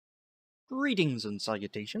Greetings and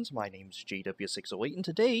salutations, my name's JW608, and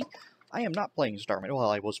today I am not playing Starmade. Well,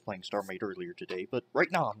 I was playing Starmade earlier today, but right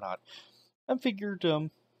now I'm not. I figured,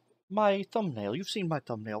 my thumbnail, you've seen my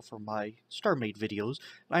thumbnail for my Starmade videos,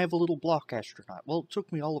 and I have a little Block Astronaut. Well, it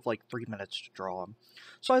took me all of like 3 minutes to draw him,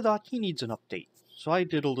 so I thought he needs an update. So I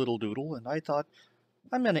did a little doodle, and I thought,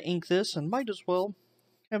 I'm gonna ink this, and might as well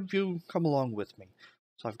have you come along with me.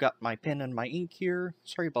 So I've got my pen and my ink here.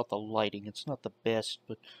 Sorry about the lighting, it's not the best,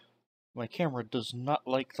 but my camera does not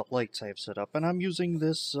like the lights I have set up, and I'm using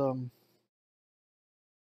this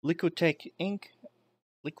Liquitex ink,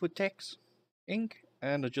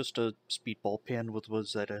 and just a speedball pen with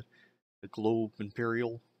a Globe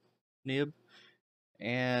Imperial nib,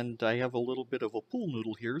 and I have a little bit of a pool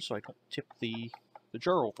noodle here so I don't tip the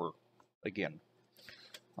jar over again.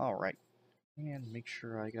 Alright, and make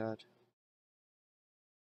sure I got at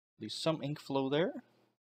least some ink flow there.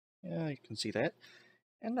 Yeah, you can see that.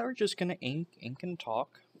 And now we're just gonna ink and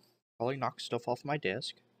talk. Probably knock stuff off my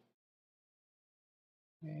desk.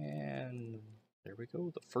 And there we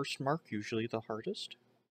go. The first mark, usually the hardest,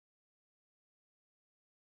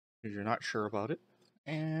 because you're not sure about it.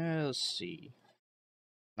 And let's see.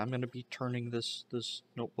 I'm going to be turning this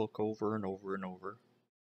notebook over and over and over.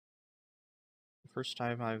 The first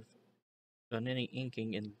time I've done any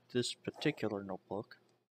inking in this particular notebook.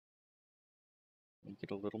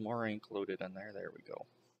 Get a little more ink loaded in there. There we go.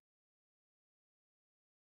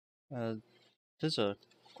 There's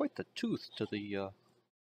quite the tooth to the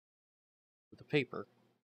paper.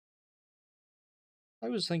 I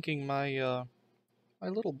was thinking my my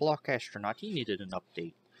little Block Astronaut, he needed an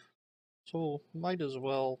update. So might as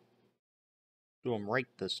well do them right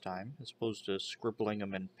this time, as opposed to scribbling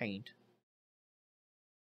them in paint.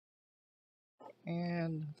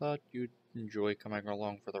 And thought you'd enjoy coming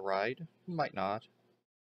along for the ride. You might not.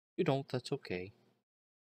 If you don't, that's okay.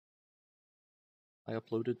 I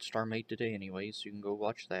uploaded Starmade today anyway, so you can go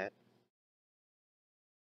watch that.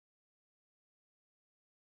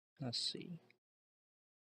 Let's see.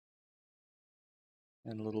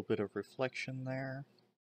 And a little bit of reflection there.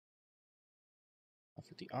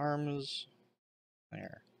 Off at the arms.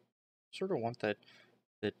 There. Sort of want that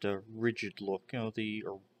rigid look, you know,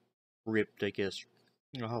 or ribbed, I guess.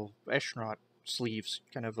 You know how astronaut sleeves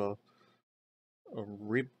kind of a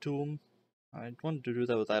rib to them. I wanted to do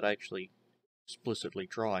that without actually explicitly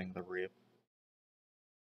drawing the rib.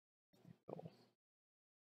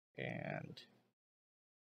 And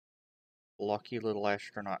lucky little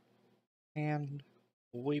astronaut hand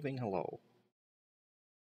waving hello.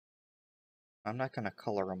 I'm not going to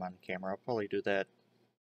color him on camera. I'll probably do that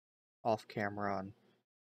off camera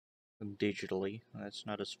and digitally. It's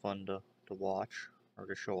not as fun to watch or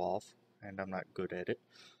to show off, and I'm not good at it.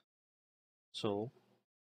 So,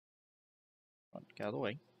 get out of the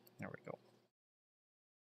way. There we go.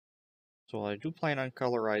 So I do plan on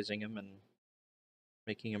colorizing him and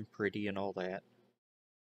making him pretty and all that.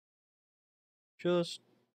 Just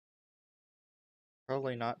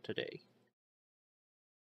probably not today.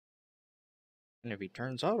 And if he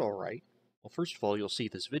turns out alright, well, first of all, you'll see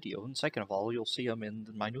this video, and second of all, you'll see him in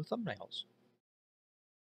my new thumbnails.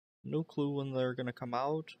 No clue when they're going to come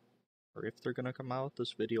out, or if they're going to come out.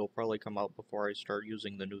 This video will probably come out before I start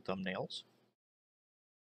using the new thumbnails.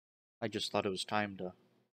 I just thought it was time to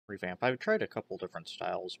revamp. I've tried a couple different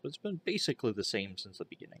styles, but it's been basically the same since the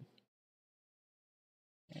beginning.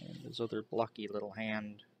 And his other blocky little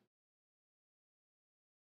hand.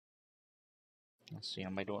 Let's see, how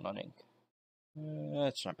am I doing on ink?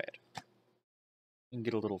 That's not bad. We can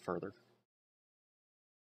get a little further.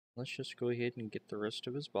 Let's just go ahead and get the rest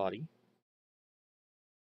of his body.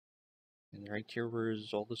 And right here where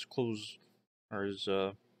all this clothes, or his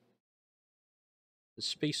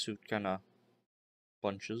spacesuit kind of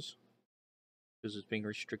bunches, because it's being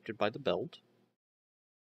restricted by the belt.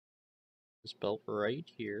 This belt right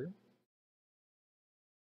here.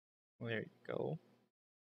 There you go.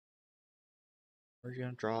 We're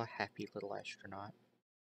gonna draw a happy little astronaut.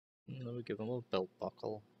 And then we'll give him a belt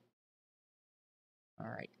buckle.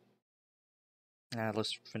 Alright. Now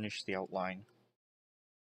let's finish the outline.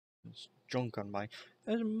 There's junk on my...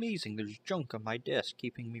 That's amazing, there's junk on my desk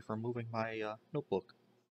keeping me from moving my notebook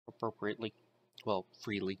appropriately. Well,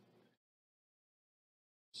 freely.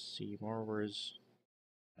 Let's see, more where's...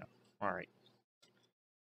 No. Alright.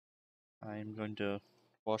 I'm going to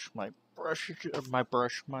wash my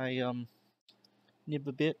nib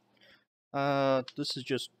a bit. This is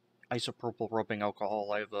just isopropyl rubbing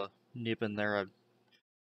alcohol. I have a nib in there. I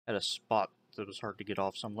had a spot that was hard to get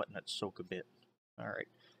off, so I'm letting it soak a bit. Alright.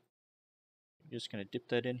 I'm just going to dip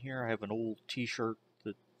that in here. I have an old t-shirt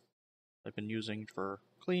that I've been using for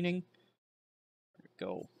cleaning.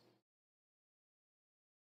 go.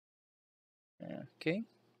 Okay.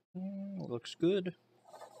 Looks good.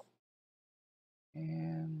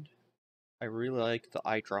 And I really like the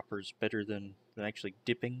eyedroppers better than actually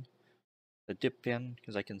dipping the dip pen,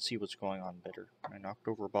 because I can see what's going on better. I knocked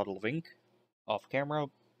over a bottle of ink off camera.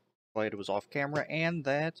 Glad it was off camera, and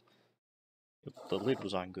that the lid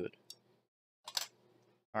was on good.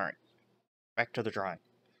 Alright, back to the drawing.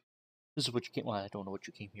 This is what you came, well, I don't know what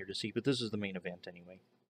you came here to see, but this is the main event anyway.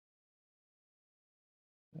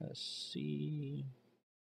 Let's see.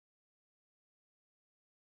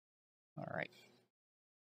 Alright.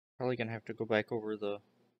 Probably gonna have to go back over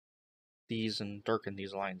these and darken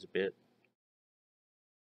these lines a bit.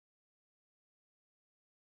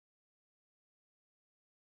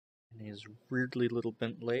 And his weirdly little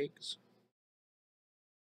bent legs.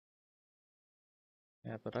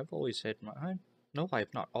 Yeah, but I've always had my... No, I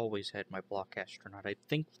have not always had my Block Astronaut. I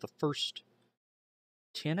think the first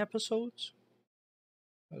 10 episodes,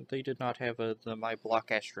 they did not have my Block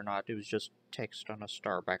Astronaut. It was just text on a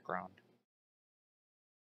star background.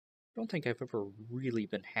 I don't think I've ever really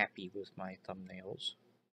been happy with my thumbnails.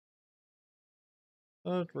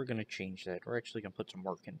 But we're going to change that. We're actually going to put some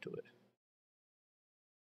work into it.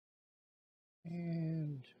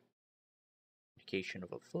 And... indication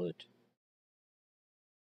of a foot.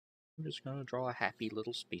 I'm just going to draw a happy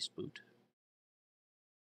little space boot.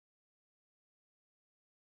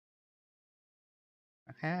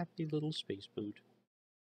 A happy little space boot.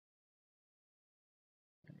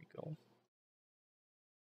 There we go.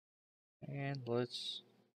 And let's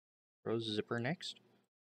draw zipper next.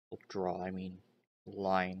 Well, draw, I mean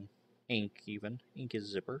line. Ink even. Ink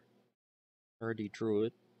is zipper. Already drew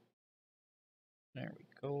it. There we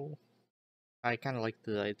go. I kind of like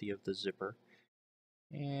the idea of the zipper.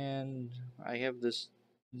 And I have this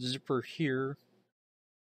zipper here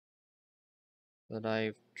that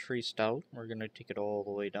I've traced out. We're going to take it all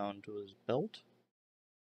the way down to his belt.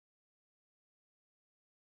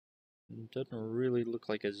 It doesn't really look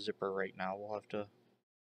like a zipper right now. We'll have to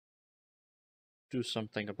do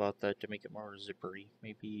something about that to make it more zippery.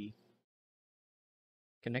 Maybe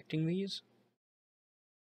connecting these?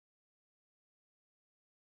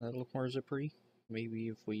 That'll look more zippery. Maybe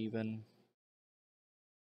if we even...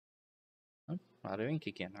 oh, out of ink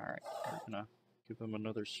again. Alright, we're gonna give him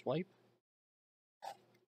another swipe.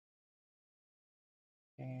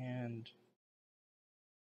 And...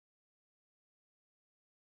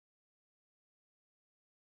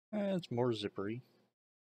 it's more zippery.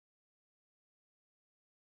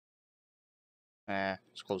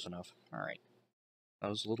 It's close enough. Alright. That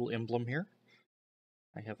was a little emblem here.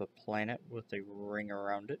 I have a planet with a ring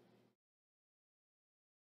around it.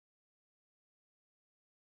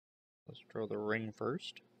 Let's draw the ring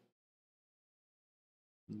first.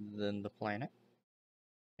 Then the planet.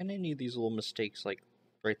 And any of these little mistakes, like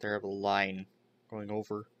right there I have a line going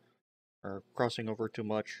over, or crossing over too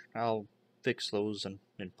much, I'll fix those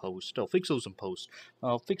in post. I'll fix those in post.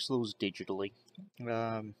 I'll fix those digitally.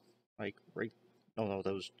 Like right... oh no,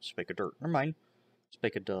 that was a speck of dirt. Never mind.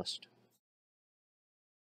 Speck of dust.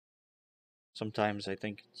 Sometimes I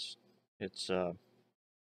think it's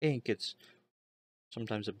ink. It's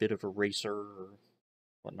sometimes a bit of eraser or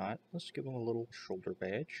whatnot. Let's give him a little shoulder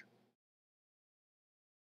badge.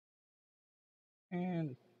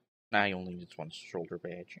 And I only need one shoulder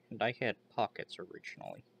badge, and I had pockets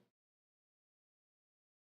originally.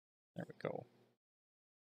 There we go.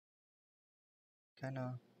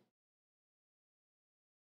 Kinda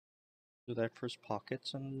do that for his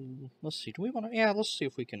pockets, and let's see, do we want to... yeah, let's see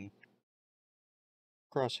if we can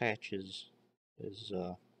cross hatch his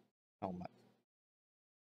helmet.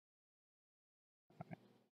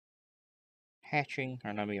 Hatching,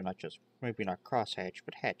 or no, maybe not cross hatch,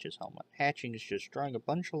 but hatch his helmet. Hatching is just drawing a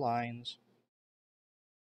bunch of lines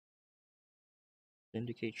to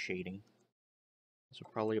indicate shading. This is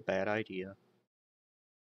probably a bad idea.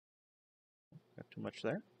 Got too much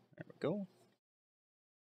there. There we go.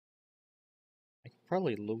 I could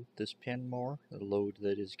probably load this pen more. Load,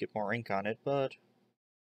 that is, get more ink on it, but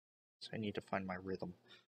I need to find my rhythm.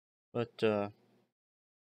 But,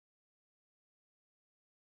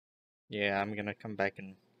 yeah, I'm gonna come back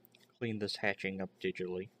and clean this hatching up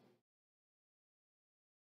digitally.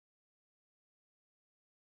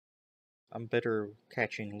 I'm better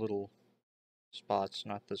catching little spots,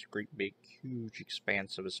 not this great big huge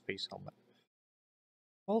expanse of a space helmet.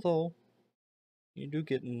 Although you do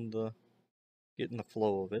get in the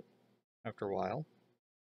flow of it after a while.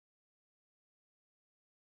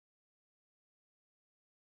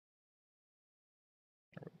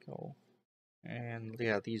 There we go. And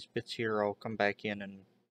yeah, these bits here I'll come back in and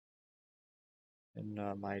in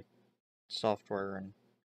my software and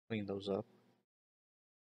clean those up.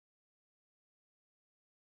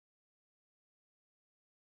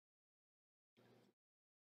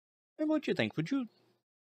 And what'd you think? Should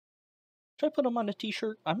I put them on a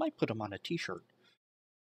t-shirt? I might put them on a t-shirt.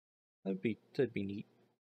 That'd be neat.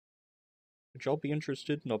 Would y'all be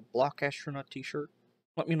interested in a Block Astronaut t-shirt?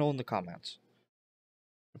 Let me know in the comments.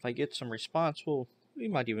 If I get some response, we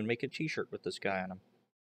might even make a t-shirt with this guy on him.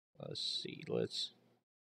 Let's see, let's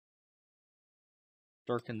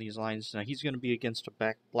darken these lines. Now he's going to be against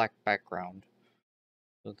a black background.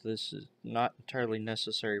 So this is not entirely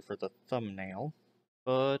necessary for the thumbnail,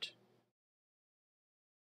 but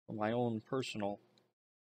for my own personal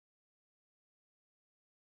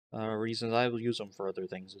reasons, I will use them for other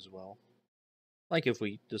things as well. Like if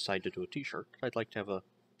we decide to do a t-shirt, I'd like to have a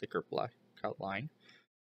thicker black outline.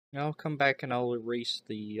 Now I'll come back and I'll erase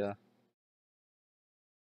the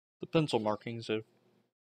pencil markings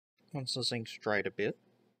once this ink's dried a bit.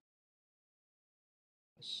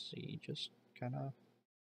 Let's see, just kind of,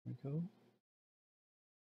 there we go.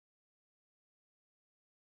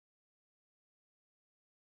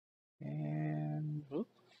 And, whoop.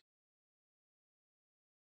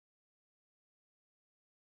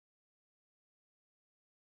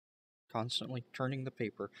 Constantly turning the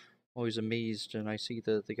paper. Always amazed, and I see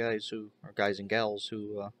the guys and gals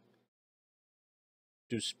who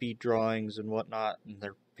do speed drawings and whatnot, and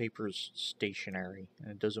their paper's stationary,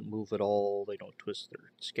 and it doesn't move at all. They don't twist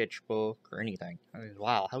their sketchbook or anything. I mean,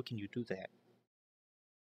 wow, how can you do that?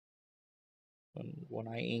 When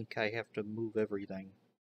I ink, I have to move everything.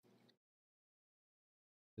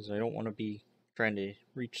 Because I don't want to be trying to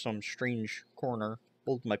reach some strange corner,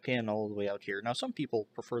 hold my pen all the way out here. Now, some people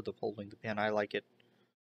prefer holding the pen. I like it,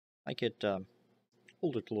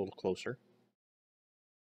 hold it a little closer.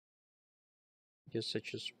 I guess it's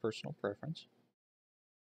just personal preference.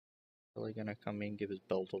 Probably gonna come in and give his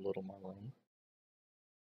belt a little more room.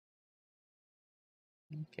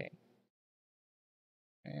 Okay.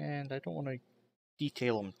 And I don't want to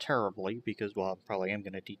detail him terribly, because, well, I probably am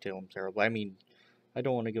going to detail him terribly. I mean, I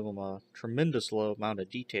don't want to give him a tremendous low amount of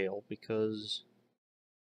detail, because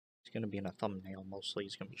it's going to be in a thumbnail mostly.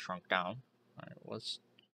 He's going to be shrunk down. Alright, let's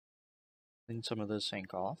clean some of this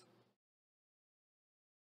ink off.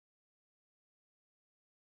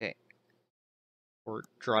 Okay. Before it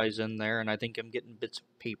dries in there, and I think I'm getting bits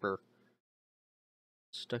of paper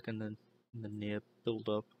stuck in the nib, build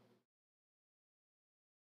up.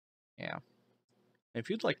 Yeah. If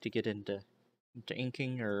you'd like to get into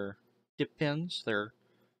inking or dip pens, they're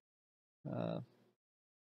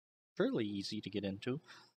fairly easy to get into.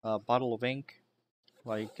 Bottle of ink,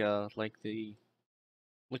 like the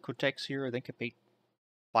Liquitex here. I think I paid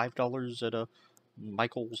 $5 at a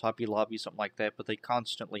Michael's, Hobby Lobby, something like that. But they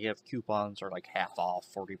constantly have coupons or like half off,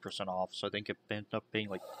 40% off. So I think it ended up paying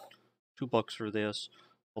like $2 for this.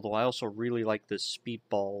 Although I also really like this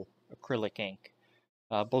Speedball acrylic ink.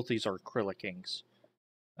 Both these are acrylic inks.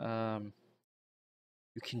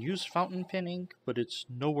 You can use fountain pen ink, but it's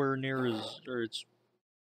nowhere near as,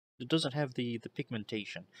 it doesn't have the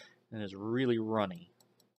pigmentation, and is really runny.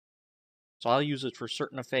 So I'll use it for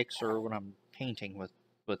certain effects or when I'm painting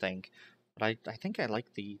with ink. But I think I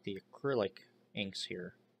like the acrylic inks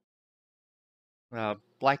here.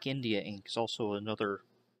 Black India ink is also another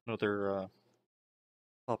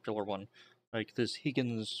popular one. Like this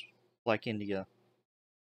Higgins Black India.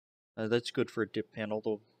 That's good for a dip pen,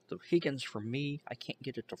 although the Higgins, for me, I can't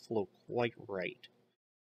get it to flow quite right.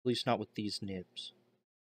 At least not with these nibs.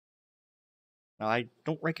 Now, I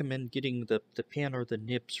don't recommend getting the pen or the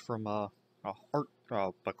nibs from a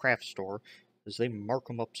craft store, as they mark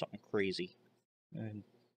them up something crazy. And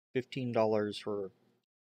 $15 for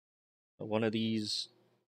one of these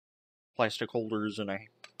plastic holders and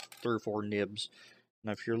 3 or 4 nibs.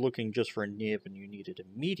 Now, if you're looking just for a nib and you need it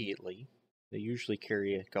immediately, they usually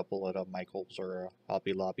carry a couple at a Michael's or a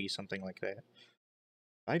Hobby Lobby, something like that.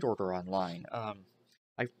 I'd order online.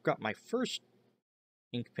 I've got my first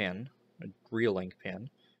ink pen, a real ink pen.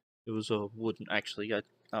 It was a wooden, actually,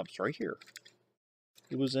 it's right here.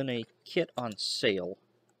 It was in a kit on sale.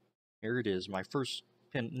 Here it is, my first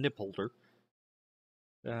pen nib holder.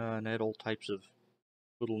 And I had all types of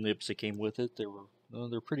little nibs that came with it.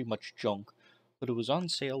 They're pretty much junk. But it was on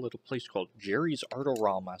sale at a place called Jerry's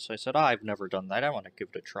Artorama. So I said, I've never done that. I want to give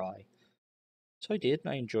it a try. So I did,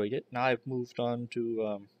 and I enjoyed it. Now I've moved on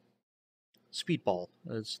to Speedball.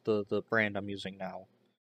 That's the brand I'm using now.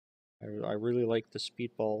 I really like the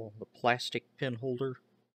Speedball, the plastic pen holder,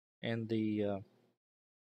 and the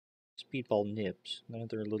Speedball nibs.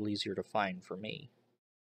 They're a little easier to find for me.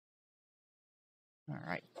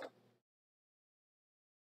 Alright.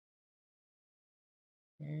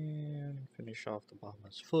 And finish off the bottom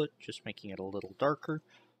of his foot, just making it a little darker.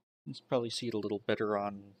 You can probably see it a little better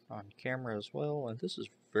on camera as well. And this is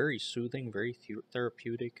very soothing, very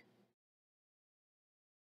therapeutic.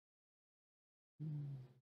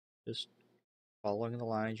 Just following the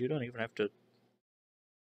lines. You don't even have to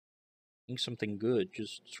ink something good.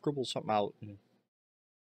 Just scribble something out and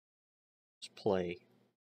just play.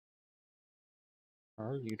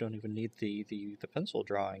 Or you don't even need the pencil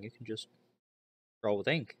drawing. You can just draw with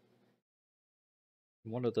ink.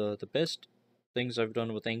 One of the best things I've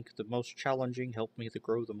done with ink, the most challenging, helped me to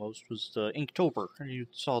grow the most, was Inktober. You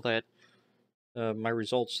saw that, my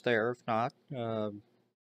results there. If not, I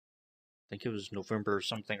think it was November or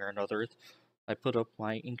something or another, I put up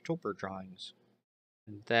my Inktober drawings.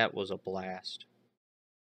 And that was a blast.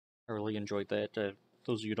 I really enjoyed that.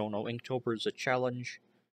 Those of you who don't know, Inktober is a challenge.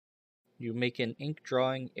 You make an ink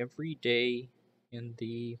drawing every day in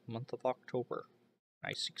the month of October.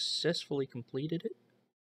 I successfully completed it.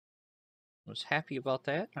 I was happy about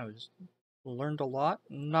that. Learned a lot.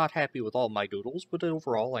 Not happy with all my doodles, but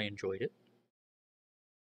overall I enjoyed it.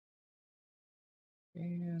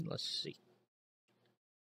 And let's see.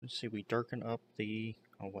 We darken up the...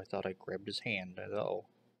 Oh, I thought I grabbed his hand. Uh-oh.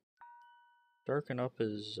 Darken up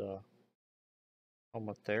his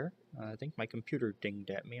helmet there. I think my computer dinged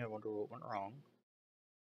at me. I wonder what went wrong.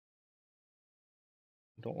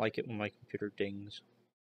 I don't like it when my computer dings.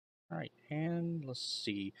 Alright, and let's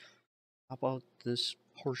see. How about this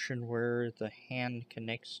portion where the hand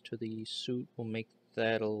connects to the suit? We'll make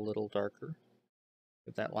that a little darker.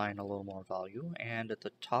 Give that line a little more value. And at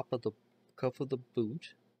the top of the cuff of the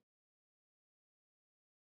boot,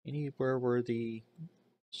 anywhere where the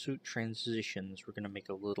suit transitions, we're going to make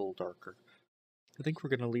a little darker. I think we're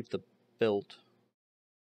going to leave the belt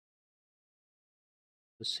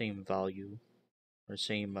the same value, or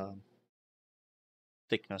same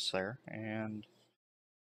thickness there. And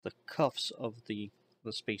the cuffs of the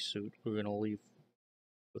spacesuit, we're going to leave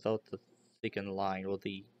without the thickened line, or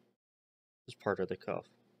this part of the cuff.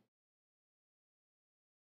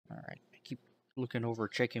 Alright, I keep looking over,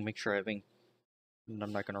 checking, make sure I have ink, and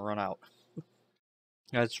I'm not going to run out.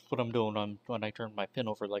 That's what I'm doing when I turn my pen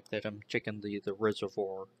over like that. I'm checking the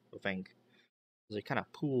reservoir of ink, because it kind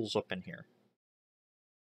of pools up in here.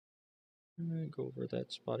 Go over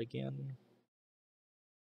that spot again.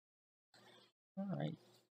 Alright.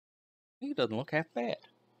 It doesn't look half bad.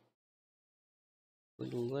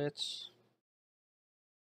 Let's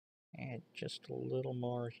add just a little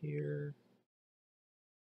more here.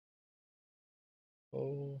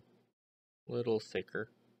 Oh, a little thicker.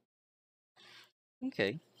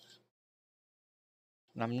 Okay.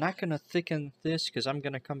 And I'm not going to thicken this, because I'm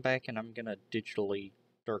going to come back and I'm going to digitally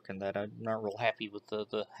darken that. I'm not real happy with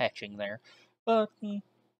the hatching there. But you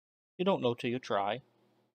don't know till you try.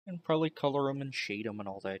 And probably color them and shade them and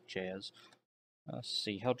all that jazz. Let's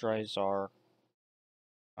see, how dry is our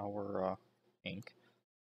ink?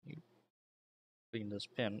 You clean this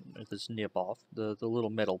pen, this nib off. The little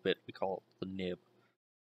metal bit, we call it the nib.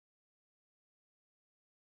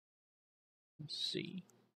 Let's see.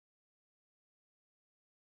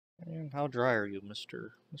 And how dry are you, Mr.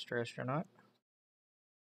 Astronaut?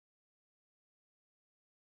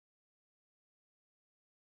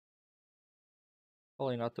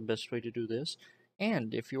 Probably not the best way to do this.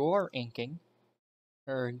 And if you are inking,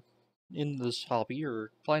 or in this hobby, or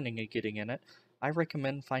planning on getting in it, I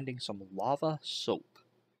recommend finding some lava soap.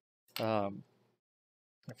 I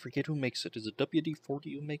forget who makes it. Is it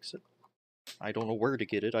WD-40 who makes it? I don't know where to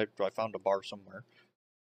get it. I found a bar somewhere.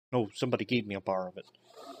 No, somebody gave me a bar of it.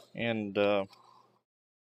 And,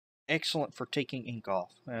 excellent for taking ink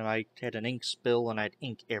off. And I had an ink spill and I had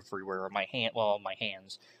ink everywhere on my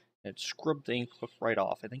hands. It scrubbed the ink right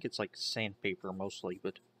off. I think it's like sandpaper mostly,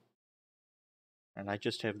 but... And I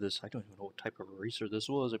just have this, I don't even know what type of eraser this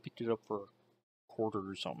was. I picked it up for a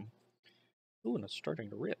quarter or something. Ooh, and it's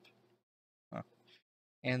starting to rip. Huh.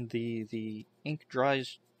 And the ink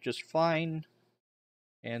dries just fine.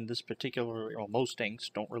 And this particular, well, most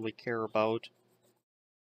inks don't really care about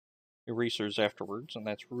erasers afterwards, and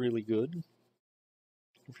that's really good.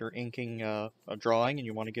 If you're inking a drawing and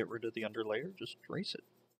you want to get rid of the underlayer, just erase it.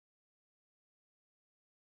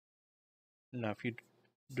 Now, if you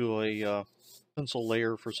do a pencil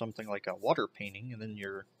layer for something like a water painting, and then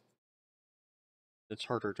it's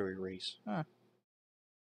harder to erase.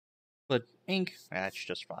 But ink, that's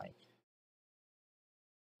just fine.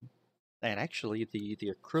 And actually, the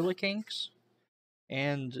acrylic inks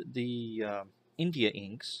and the India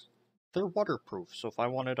inks, they're waterproof. So if I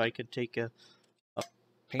wanted, I could take a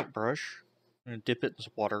paintbrush and dip it in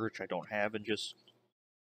some water, which I don't have, and just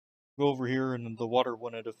go over here and the water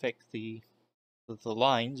wouldn't affect the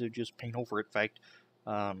lines, it would just paint over it. In fact,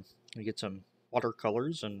 I get some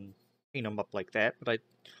watercolors and paint them up like that, but I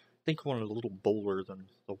think I want it a little bolder than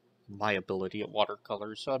my ability at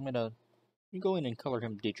watercolors, so I'm gonna go in and color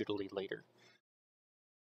him digitally later.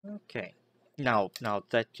 Okay. Now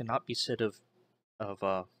that cannot be said of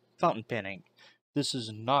fountain pen ink. This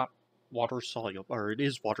is not water soluble, or it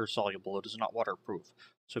is water soluble. It is not waterproof.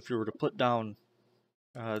 So if you were to put down,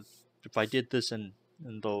 if I did this in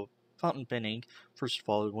the fountain pen ink, first of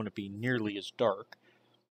all, it wouldn't be nearly as dark.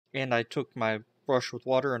 And I took my brush with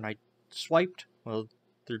water and I swiped, well,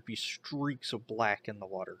 there'd be streaks of black in the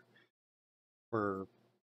water, where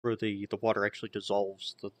the water actually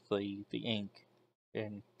dissolves the ink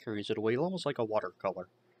and carries it away, almost like a watercolor.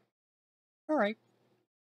 Alright,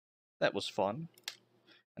 that was fun.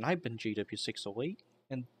 And I've been JW608,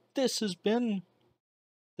 and this has been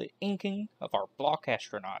the inking of our Block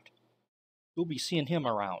Astronaut. You'll be seeing him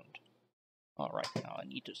around. Alright, now I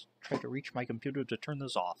need to try to reach my computer to turn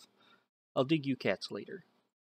this off. I'll dig you cats later.